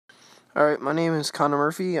Alright, my name is Connor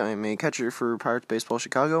Murphy. I'm a catcher for Pirates Baseball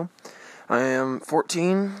Chicago. I am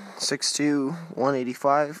 14, 6'2",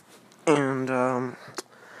 185, and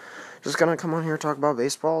just gonna come on here and talk about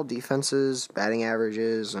baseball, defenses, batting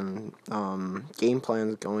averages, and game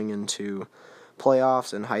plans going into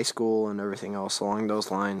playoffs and high school and everything else along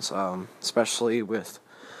those lines, especially with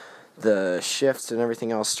the shifts and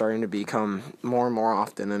everything else starting to become more and more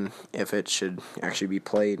often, and if it should actually be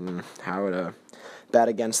played and how to bat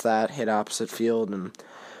against that, hit opposite field, and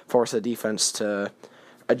force the defense to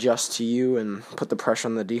adjust to you and put the pressure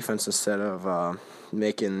on the defense instead of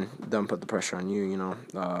making them put the pressure on you.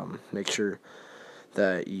 Make sure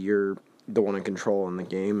that you're the one in control in the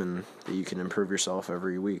game and that you can improve yourself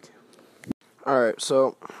every week. Alright,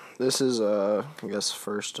 so this is,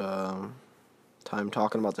 first time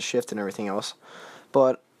talking about the shift and everything else,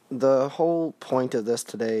 but the whole point of this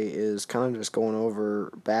today is kind of just going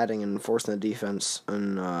over batting and forcing the defense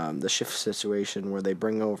in the shift situation where they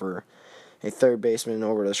bring over a third baseman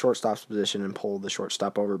over to the shortstop's position and pull the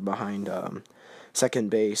shortstop over behind second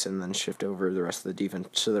base and then shift over the rest of the defense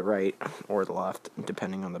to the right or the left,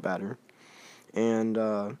 depending on the batter. And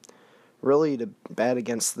really, to bat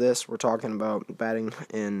against this, we're talking about batting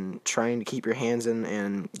and trying to keep your hands in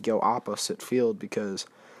and go opposite field, because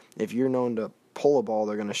if you're known to pull a ball,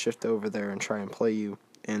 they're going to shift over there and try and play you,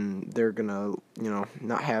 and they're going to,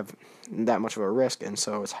 not have that much of a risk, and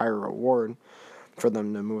so it's higher reward for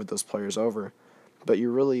them to move those players over. But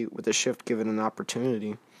you're really, with the shift, given an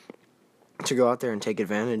opportunity to go out there and take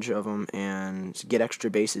advantage of them and get extra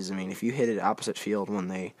bases. I mean, if you hit it opposite field when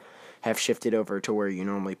they have shifted over to where you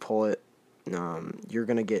normally pull it, you're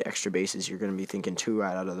going to get extra bases. You're going to be thinking two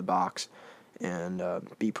out of the box and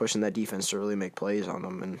be pushing that defense to really make plays on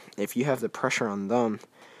them. And if you have the pressure on them,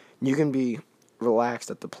 you can be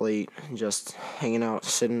relaxed at the plate, just hanging out,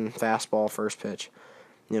 sitting fastball first pitch.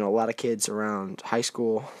 A lot of kids around high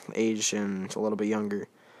school age and a little bit younger,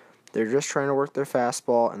 they're just trying to work their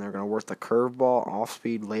fastball, and they're going to work the curveball off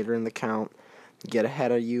speed later in the count, get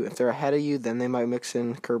ahead of you. If they're ahead of you, then they might mix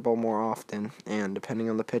in curveball more often, and depending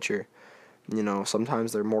on the pitcher,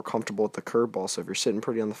 sometimes they're more comfortable with the curveball. So if you're sitting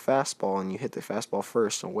pretty on the fastball and you hit the fastball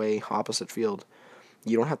first away opposite field,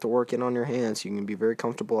 you don't have to work in on your hands. You can be very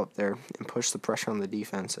comfortable up there and push the pressure on the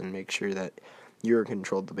defense and make sure that you're in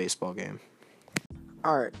control of the baseball game.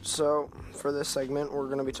 Alright, so for this segment, we're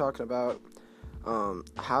going to be talking about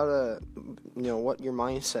how to, what your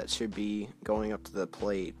mindset should be going up to the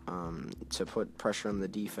plate to put pressure on the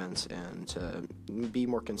defense and to be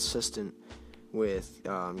more consistent with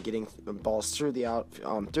getting balls through the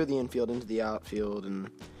infield into the outfield and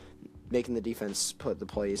making the defense put the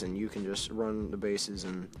plays, and you can just run the bases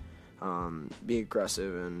and be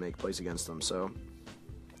aggressive and make plays against them. So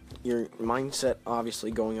your mindset, obviously,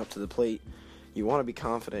 going up to the plate, you want to be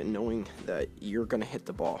confident knowing that you're going to hit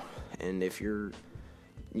the ball. And if you're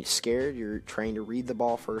scared, you're trying to read the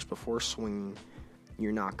ball first before swinging,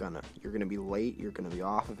 you're not gonna. You're gonna be late. You're gonna be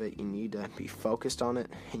off of it. You need to be focused on it,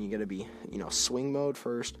 and you gotta be, swing mode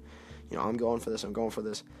first. I'm going for this. I'm going for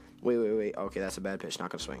this. Wait. Okay, that's a bad pitch. Not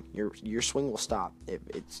gonna swing. Your swing will stop if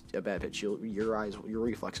it's a bad pitch. Your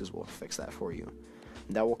reflexes will fix that for you.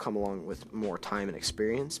 That will come along with more time and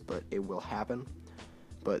experience, but it will happen.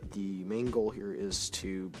 But the main goal here is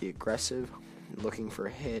to be aggressive, looking for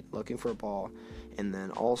a hit, looking for a ball, and then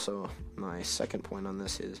also my second point on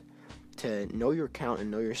this is to know your count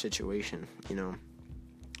and know your situation.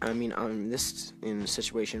 I'm this in a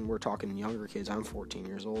situation, we're talking younger kids. I'm 14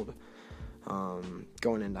 years old,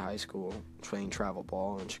 going into high school, playing travel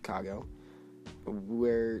ball in Chicago,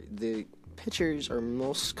 where the pitchers are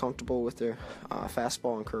most comfortable with their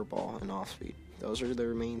fastball and curveball and off speed. Those are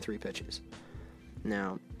their main three pitches.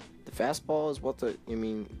 Now, the fastball is what the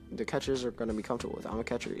catchers are going to be comfortable with. I'm a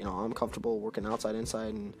catcher, I'm comfortable working outside,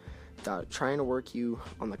 inside, and trying to work you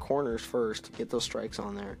on the corners first, get those strikes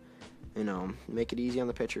on there, make it easy on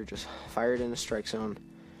the pitcher, just fire it in the strike zone,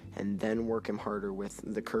 and then work him harder with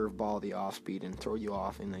the curveball, the off speed, and throw you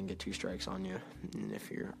off, and then get two strikes on you. And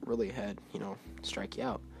if you're really ahead, strike you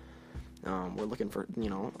out. We're looking for,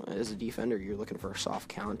 as a defender, you're looking for soft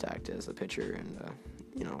contact as a pitcher, and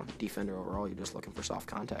defender overall, you're just looking for soft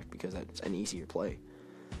contact because that's an easier play.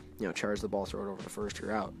 Charge the ball, throw it over to first,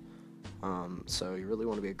 you're out. So you really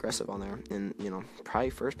want to be aggressive on there, and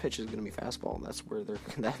probably first pitch is going to be fastball. That's where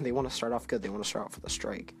they want to start off good. They want to start off with a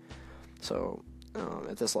strike. So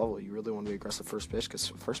at this level, you really want to be aggressive first pitch, because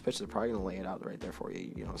first pitch is probably going to lay it out right there for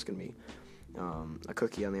you. It's going to be a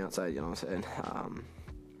cookie on the outside. You know what I'm saying?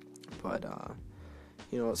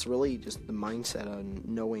 It's really just the mindset on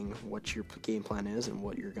knowing what your game plan is and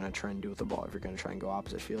what you're going to try and do with the ball. If you're going to try and go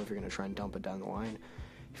opposite field, if you're going to try and dump it down the line,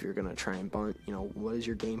 if you're going to try and bunt, what is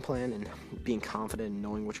your game plan, and being confident in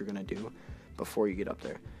knowing what you're going to do before you get up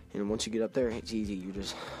there. And once you get up there, it's easy. You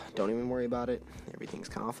just don't even worry about it. Everything's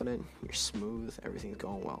confident. You're smooth. Everything's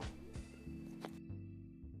going well.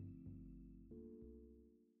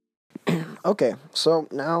 Okay, so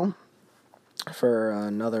now for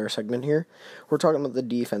another segment here, we're talking about the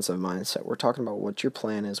defensive mindset. We're talking about what your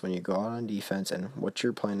plan is when you go out on defense and what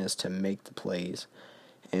your plan is to make the plays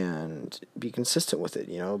and be consistent with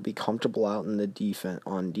it. Be comfortable out in the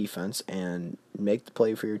defense and make the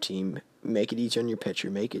play for your team. Make it easy on your pitcher.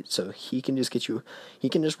 Make it so he can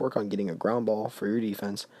just work on getting a ground ball for your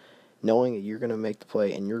defense, knowing that you're going to make the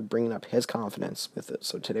play and you're bringing up his confidence with it.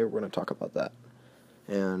 So today we're going to talk about that.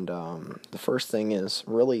 And the first thing is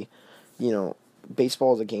really,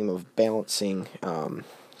 baseball is a game of balancing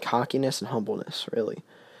cockiness and humbleness, really.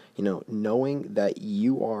 Knowing that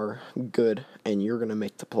you are good and you're going to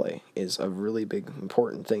make the play is a really big,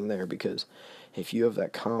 important thing there, because if you have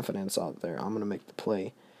that confidence out there, I'm going to make the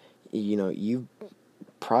play, you've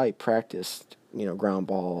probably practiced, ground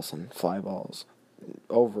balls and fly balls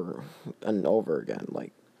over and over again,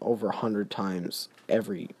 like over 100 times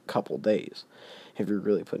every couple days, if you're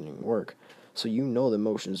really putting in work. So the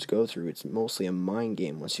motions to go through. It's mostly a mind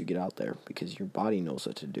game once you get out there, because your body knows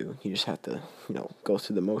what to do. You just have to, go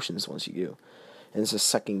through the motions once you do. And it's just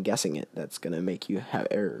second guessing it that's going to make you have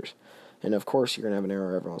errors. And of course, you're going to have an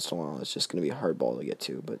error every once in a while. It's just going to be a hard ball to get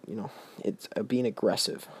to. But, it's being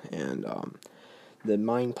aggressive. And the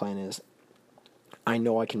mind plan is, I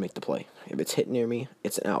know I can make the play. If it's hit near me,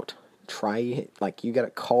 it's an out. You got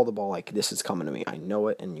to call the ball like this is coming to me. I know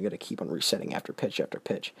it, and you got to keep on resetting after pitch after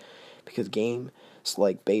pitch. Because games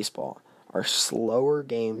like baseball are slower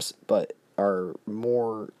games, but are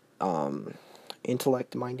more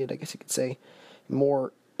intellect-minded, I guess you could say.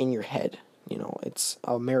 More in your head. It's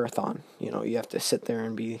a marathon. You have to sit there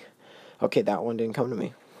and be, okay, that one didn't come to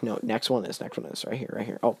me. No, next one is right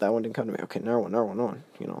here. Oh, that one didn't come to me. Okay, another one.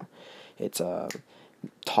 It's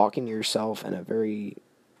talking to yourself in a very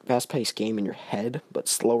fast-paced game in your head, but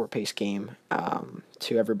slower-paced game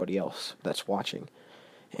to everybody else that's watching.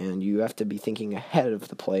 And you have to be thinking ahead of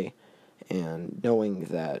the play and knowing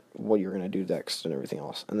that what you're going to do next and everything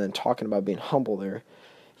else. And then talking about being humble there,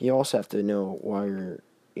 you also have to know why you're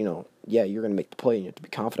going to make the play and you have to be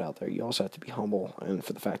confident out there. You also have to be humble, and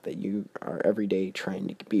for the fact that you are every day trying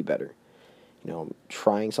to be better.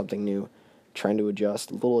 Trying something new, trying to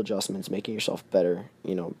adjust, little adjustments, making yourself better.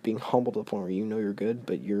 Being humble to the point where you're good,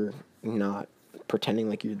 but you're not pretending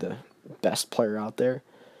like you're the best player out there.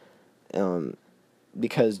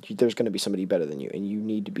 Because there's going to be somebody better than you, and you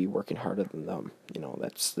need to be working harder than them.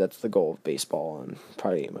 That's the goal of baseball and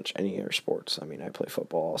pretty much any other sports. I mean, I play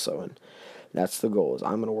football also, and that's the goal, is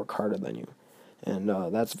I'm going to work harder than you. And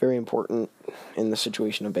that's very important in the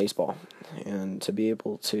situation of baseball. And to be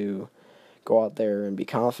able to go out there and be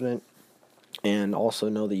confident and also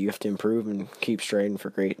know that you have to improve and keep striving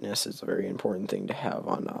for greatness is a very important thing to have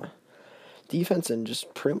on defense. And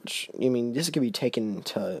just pretty much, this could be taken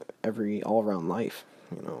to all around life,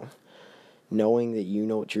 knowing that you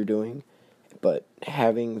know what you're doing, but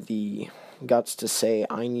having the guts to say,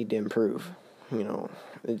 I need to improve.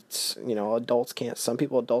 It's, adults can't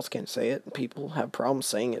say it. People have problems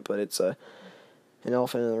saying it, but it's an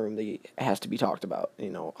elephant in the room that has to be talked about.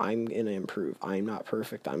 I'm going to improve. I'm not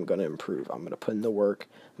perfect. I'm going to improve. I'm going to put in the work.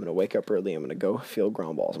 I'm going to wake up early. I'm going to go field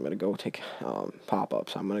ground balls. I'm going to go take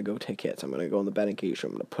pop-ups. I'm going to go take hits. I'm going to go in the batting cage.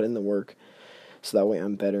 I'm going to put in the work so that way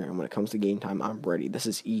I'm better. And when it comes to game time, I'm ready. This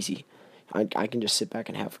is easy. I can just sit back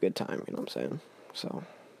and have a good time. You know what I'm saying? So,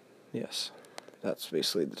 yes. That's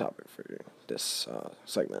basically the topic for this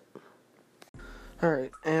segment.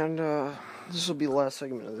 Alright, and this will be the last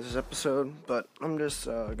segment of this episode, but I'm just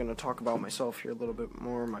going to talk about myself here a little bit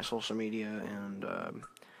more, my social media, and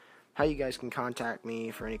how you guys can contact me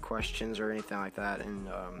for any questions or anything like that, and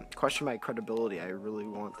question my credibility. I really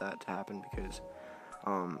want that to happen, because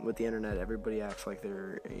with the internet, everybody acts like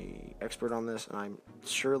they're an expert on this, and I'm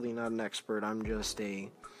surely not an expert. I'm just a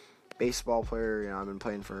baseball player. I've been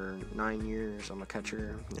playing for 9 years. I'm a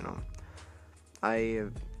catcher. I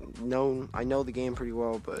know the game pretty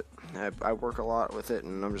well, but I work a lot with it,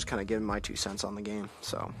 and I'm just kind of giving my 2 cents on the game.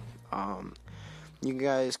 So, you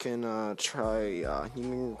guys can you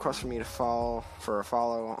can request for me to follow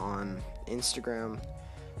on Instagram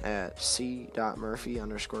at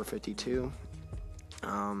c.murphy_52.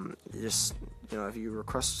 If you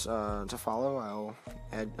request to follow, I'll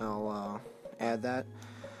add that.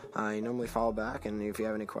 I normally follow back, and if you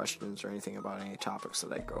have any questions or anything about any topics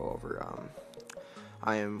that I go over,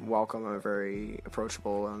 I am welcome. I'm very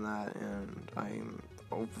approachable on that, and I'm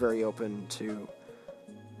very open to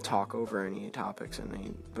talk over any topics, and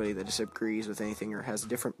anybody that disagrees with anything or has a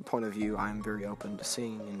different point of view, I'm very open to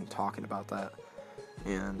seeing and talking about that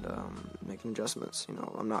and making adjustments.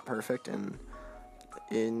 I'm not perfect, and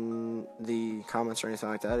in the comments or anything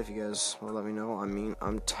like that, if you guys will let me know.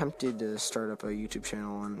 I'm tempted to start up a YouTube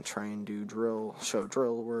channel and try and do show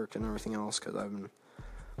drill work and everything else, because I've been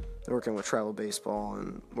working with travel baseball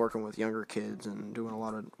and working with younger kids and doing a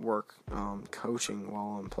lot of work coaching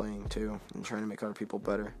while I'm playing too, and trying to make other people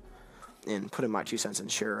better and put in my 2 cents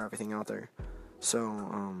and share everything out there.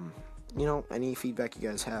 So any feedback you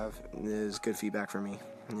guys have is good feedback for me.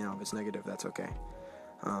 If it's negative, that's okay.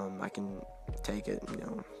 I can take it.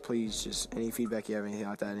 Please, just any feedback you have, anything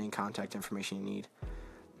like that, any contact information you need.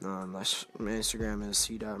 My Instagram is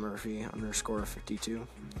c.murphy_52.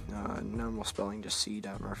 Normal spelling, just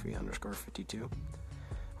c.murphy_52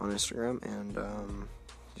 on Instagram. And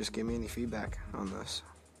just give me any feedback on this.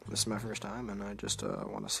 This is my first time, and I just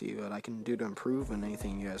want to see what I can do to improve, and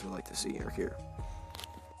anything you guys would like to see or hear.